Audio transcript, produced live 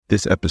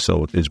This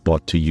episode is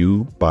brought to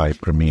you by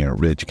Premier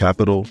Ridge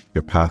Capital.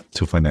 Your path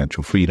to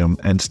financial freedom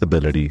and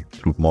stability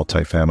through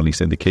multifamily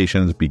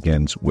syndications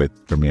begins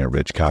with Premier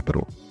Ridge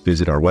Capital.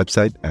 Visit our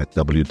website at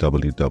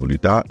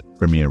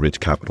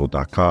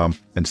www.premierridgecapital.com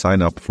and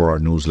sign up for our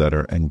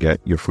newsletter and get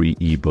your free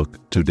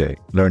ebook today.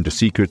 Learn the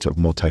secrets of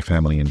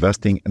multifamily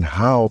investing and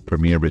how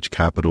Premier Ridge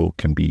Capital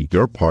can be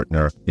your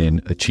partner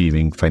in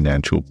achieving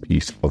financial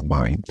peace of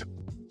mind.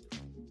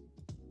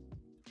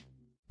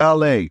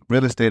 LA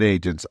real estate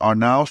agents are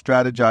now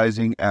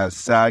strategizing as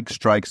SAG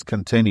strikes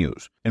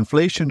continues.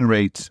 Inflation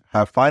rates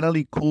have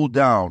finally cooled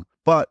down,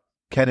 but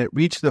can it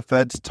reach the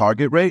Fed's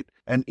target rate?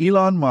 And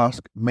Elon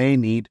Musk may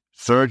need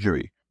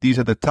surgery. These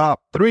are the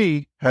top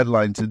 3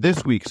 headlines in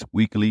this week's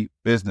weekly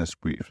business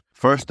brief.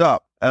 First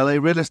up, LA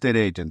real estate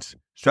agents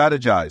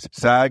strategize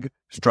SAG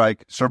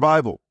strike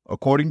survival,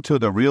 according to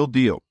The Real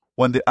Deal.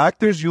 When the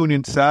Actors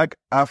Union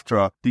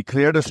SAG-AFTRA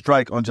declared a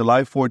strike on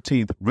July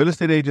 14th, real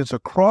estate agents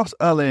across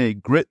LA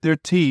grit their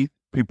teeth,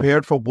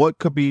 prepared for what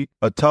could be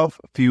a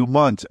tough few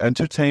months.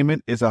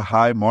 Entertainment is a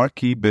high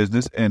marquee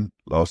business in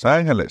Los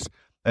Angeles,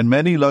 and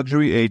many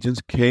luxury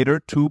agents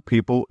cater to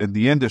people in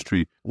the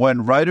industry.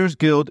 When Writers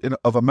Guild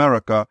of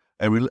America,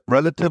 a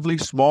relatively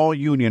small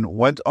union,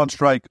 went on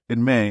strike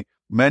in May,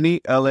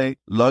 many LA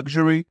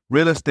luxury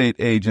real estate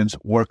agents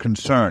were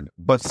concerned.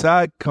 But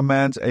SAG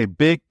commands a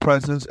big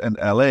presence in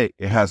LA.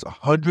 It has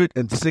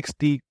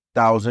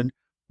 160,000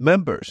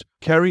 members.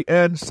 Carrie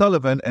Ann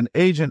Sullivan, an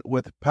agent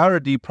with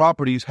Paradis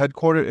Properties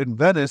headquartered in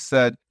Venice,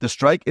 said the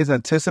strike is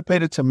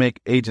anticipated to make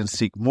agents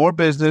seek more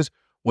business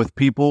with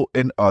people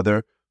in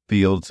other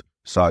fields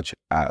such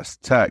as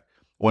tech.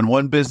 When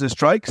one business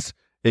strikes,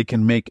 it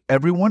can make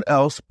everyone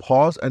else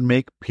pause and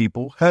make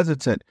people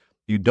hesitant.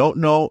 You don't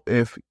know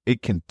if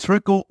it can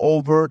trickle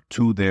over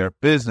to their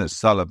business,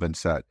 Sullivan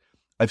said.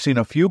 I've seen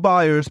a few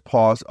buyers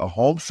pause a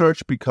home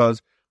search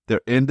because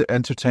they're in the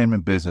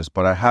entertainment business,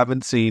 but I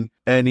haven't seen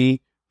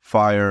any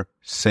fire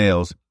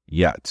sales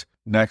yet.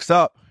 Next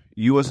up,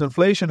 U.S.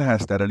 inflation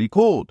has steadily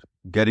cooled.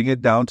 Getting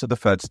it down to the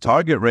Fed's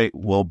target rate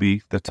will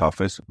be the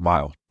toughest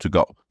mile to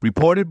go.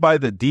 Reported by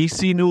the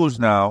DC News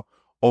Now,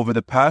 over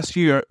the past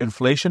year,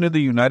 inflation in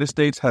the United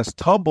States has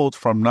tumbled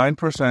from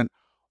 9%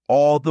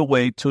 all the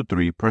way to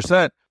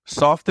 3%,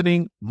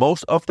 softening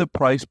most of the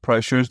price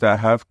pressures that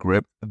have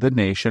gripped the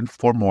nation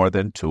for more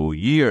than 2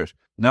 years.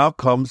 Now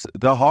comes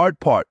the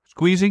hard part,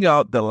 squeezing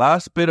out the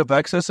last bit of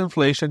excess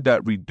inflation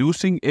that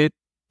reducing it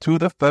to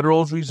the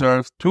Federal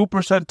Reserve's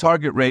 2%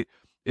 target rate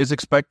is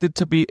expected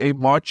to be a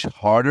much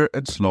harder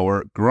and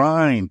slower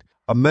grind.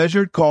 A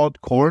measure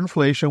called core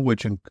inflation,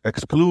 which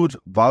excludes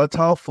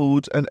volatile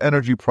foods and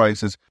energy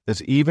prices,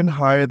 is even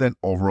higher than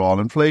overall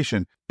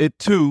inflation. It,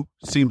 too,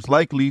 seems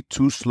likely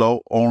to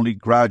slow only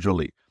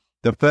gradually.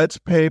 The Feds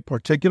pay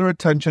particular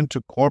attention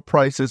to core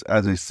prices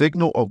as a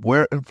signal of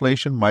where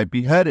inflation might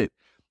be headed.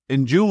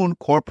 In June,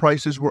 core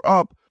prices were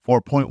up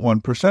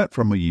 4.1%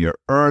 from a year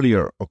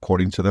earlier,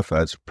 according to the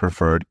Fed's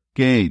preferred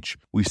gauge.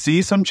 We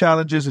see some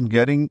challenges in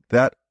getting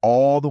that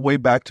all the way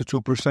back to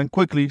 2%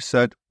 quickly,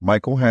 said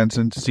Michael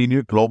Hansen,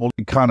 senior global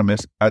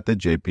economist at the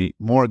JP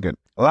Morgan.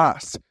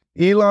 Last,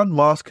 Elon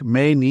Musk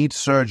may need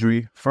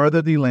surgery,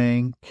 further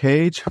delaying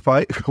cage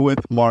fight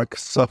with Mark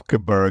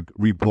Zuckerberg,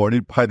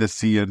 reported by the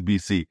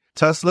CNBC.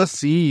 Tesla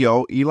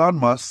CEO Elon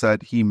Musk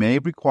said he may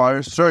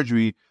require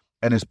surgery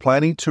and is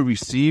planning to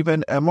receive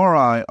an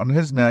MRI on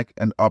his neck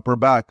and upper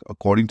back,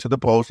 according to the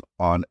post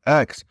on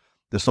X,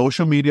 the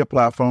social media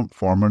platform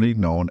formerly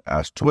known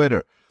as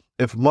Twitter.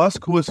 If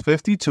Musk, who is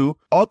 52,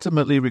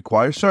 ultimately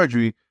requires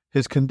surgery,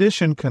 his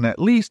condition can at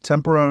least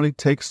temporarily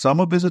take some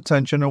of his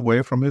attention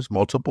away from his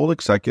multiple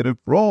executive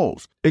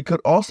roles. It could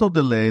also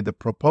delay the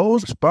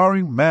proposed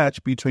sparring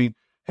match between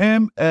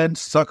him and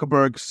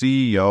Zuckerberg,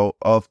 CEO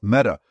of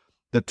Meta.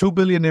 The two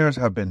billionaires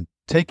have been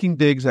taking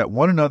digs at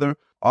one another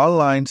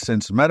online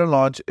since Meta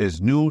launched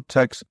its new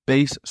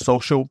text-based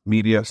social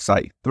media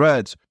site,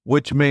 Threads,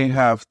 which may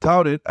have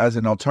touted as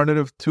an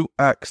alternative to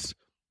X.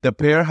 The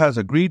pair has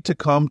agreed to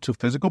come to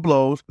physical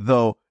blows,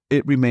 though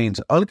it remains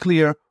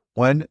unclear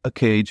when a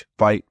cage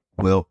fight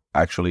will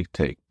actually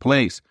take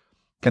place.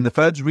 Can the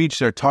Feds reach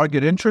their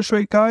target interest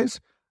rate, guys?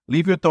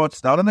 Leave your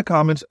thoughts down in the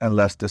comments and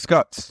let's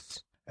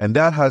discuss. And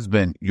that has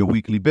been your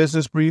weekly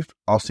business brief.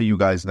 I'll see you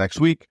guys next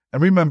week.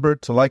 And remember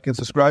to like and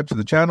subscribe to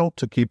the channel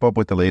to keep up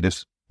with the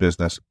latest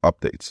business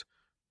updates.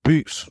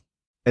 Peace.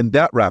 And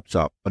that wraps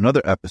up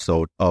another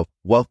episode of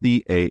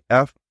Wealthy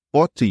AF,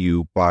 brought to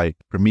you by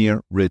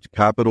Premier Ridge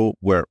Capital,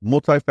 where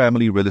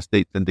multifamily real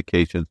estate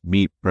syndications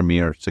meet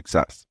premier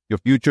success. Your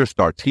future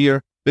starts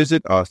here.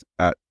 Visit us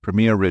at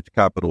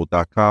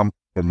premierridgecapital.com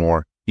for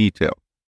more details.